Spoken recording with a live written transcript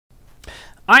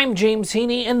I'm James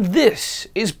Heaney, and this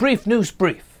is Brief News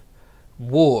Brief.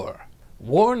 War.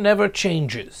 War never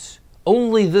changes.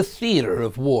 Only the theater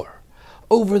of war.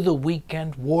 Over the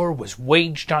weekend, war was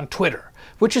waged on Twitter,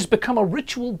 which has become a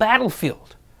ritual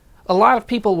battlefield. A lot of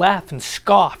people laugh and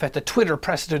scoff at the Twitter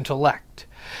president-elect,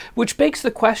 which begs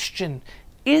the question,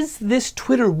 is this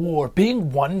Twitter war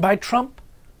being won by Trump?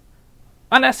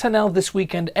 On SNL this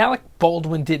weekend, Alec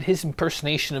Baldwin did his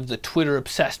impersonation of the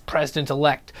Twitter-obsessed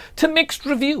president-elect to mixed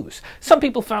reviews. Some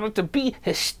people found it to be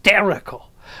hysterical,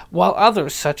 while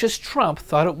others, such as Trump,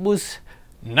 thought it was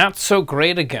not so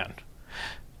great again.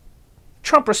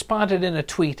 Trump responded in a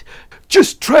tweet,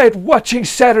 "Just tried watching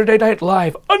Saturday Night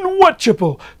Live.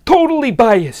 Unwatchable. Totally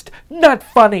biased. Not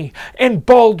funny. And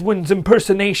Baldwin's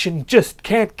impersonation just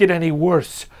can't get any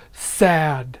worse.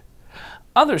 Sad."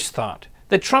 Others thought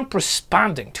that Trump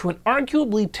responding to an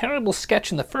arguably terrible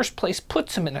sketch in the first place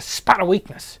puts him in a spot of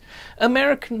weakness.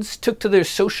 Americans took to their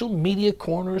social media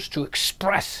corners to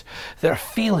express their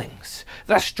feelings,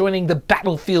 thus joining the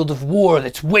battlefield of war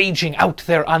that's waging out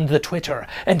there on the Twitter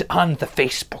and on the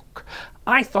Facebook.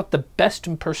 I thought the best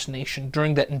impersonation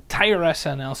during that entire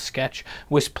SNL sketch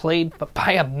was played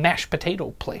by a mashed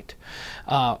potato plate.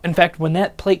 In fact, when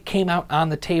that plate came out on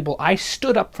the table, I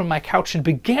stood up from my couch and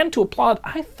began to applaud.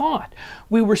 I thought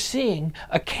we were seeing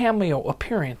a cameo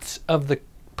appearance of the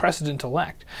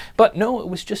president-elect. But no, it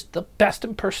was just the best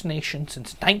impersonation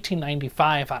since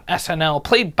 1995 on SNL,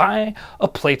 played by a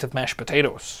plate of mashed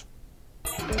potatoes.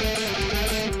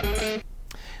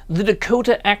 The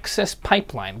Dakota Access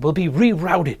Pipeline will be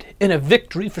rerouted in a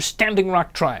victory for Standing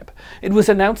Rock Tribe. It was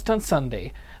announced on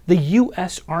Sunday the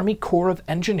U.S. Army Corps of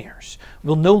Engineers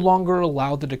will no longer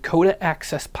allow the Dakota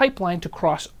Access Pipeline to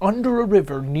cross under a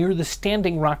river near the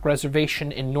Standing Rock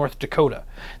Reservation in North Dakota.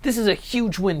 This is a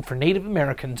huge win for Native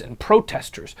Americans and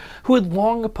protesters who had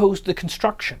long opposed the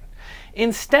construction.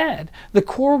 Instead, the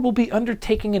Corps will be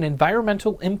undertaking an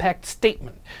environmental impact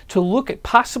statement to look at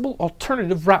possible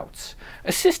alternative routes.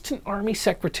 Assistant Army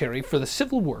Secretary for the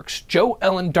Civil Works, Jo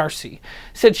Ellen Darcy,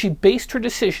 said she based her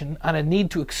decision on a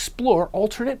need to explore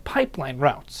alternate pipeline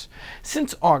routes.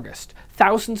 Since August,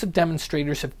 thousands of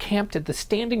demonstrators have camped at the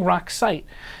Standing Rock site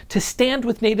to stand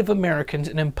with Native Americans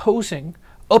in opposing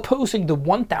the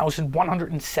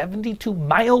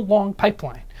 1,172-mile-long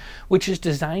pipeline, which is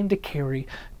designed to carry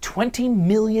 20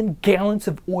 million gallons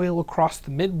of oil across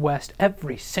the Midwest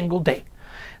every single day.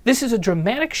 This is a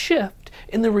dramatic shift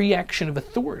in the reaction of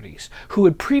authorities who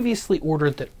had previously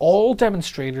ordered that all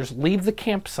demonstrators leave the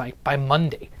campsite by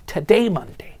Monday, today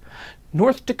Monday.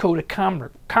 North Dakota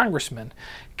Congressman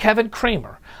Kevin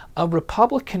Cramer, a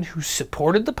Republican who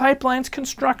supported the pipeline's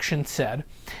construction, said,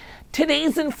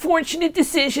 "Today's unfortunate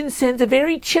decision sends a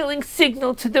very chilling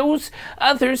signal to those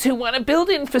others who want to build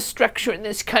infrastructure in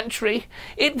this country.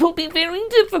 It will be very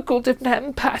difficult, if not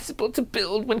impossible, to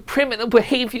build when criminal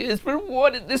behavior is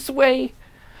rewarded this way."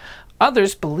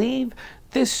 Others believe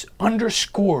this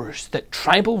underscores that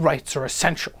tribal rights are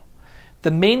essential.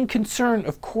 The main concern,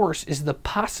 of course, is the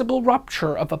possible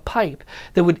rupture of a pipe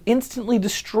that would instantly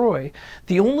destroy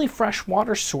the only fresh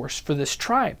water source for this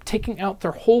tribe, taking out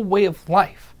their whole way of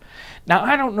life. Now,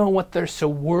 I don't know what they're so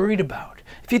worried about.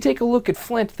 If you take a look at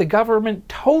Flint, the government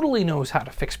totally knows how to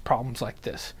fix problems like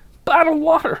this. Bottled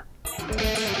water.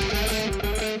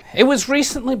 It was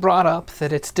recently brought up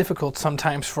that it's difficult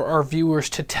sometimes for our viewers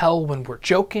to tell when we're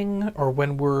joking or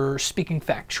when we're speaking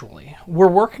factually. We're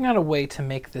working on a way to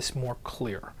make this more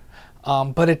clear.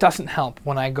 But it doesn't help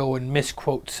when I go and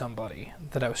misquote somebody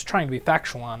that I was trying to be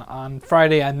factual on. On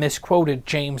Friday, I misquoted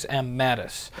James M.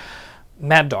 Mattis.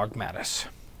 Mad Dog Mattis.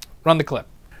 Run the clip.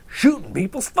 "Shooting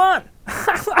people's fun.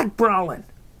 I like brawling."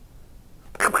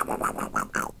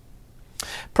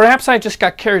 Perhaps I just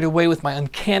got carried away with my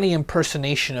uncanny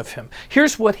impersonation of him.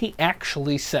 Here's what he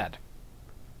actually said.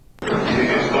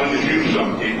 "It's fun to shoot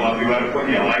some people. I'll be right up with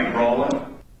you. I like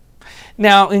brawling."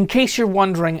 Now, in case you're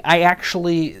wondering,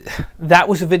 that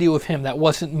was a video of him. That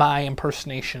wasn't my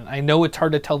impersonation. I know it's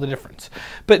hard to tell the difference.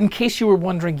 But in case you were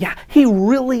wondering, yeah, he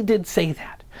really did say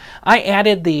that. I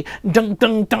added the dung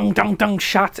dung dung dung dung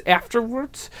shots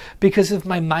afterwards because of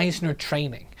my Meisner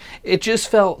training. It just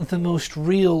felt the most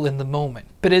real in the moment.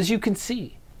 But as you can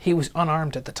see, he was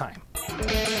unarmed at the time.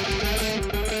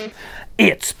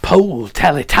 It's poll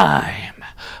tally time.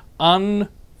 On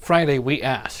Friday we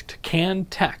asked, can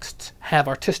texts have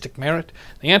artistic merit?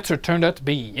 The answer turned out to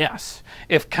be yes.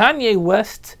 If Kanye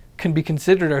West can be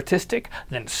considered artistic,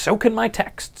 then so can my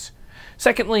texts.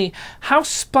 Secondly, how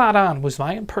spot on was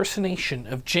my impersonation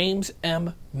of James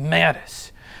M.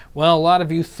 Mattis? Well, a lot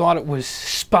of you thought it was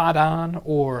spot on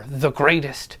or the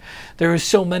greatest. There are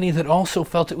so many that also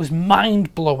felt it was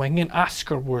mind-blowing and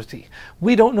Oscar-worthy.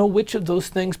 We don't know which of those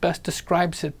things best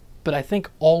describes it, but I think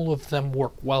all of them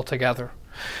work well together.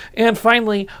 And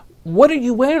finally, what are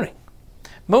you wearing?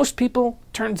 Most people,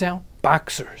 turns out,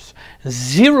 boxers.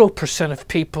 0% of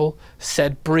people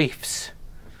said briefs.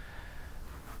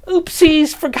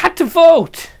 Oopsies, forgot to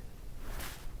vote!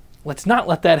 Let's not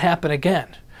let that happen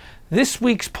again. This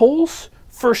week's polls,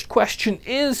 first question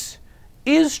is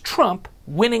Trump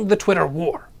winning the Twitter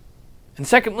war? And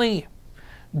secondly,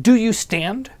 do you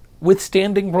stand with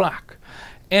Standing Rock?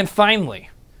 And finally,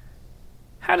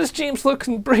 how does James look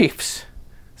in briefs?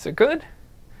 Is it good?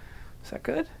 Is that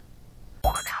good?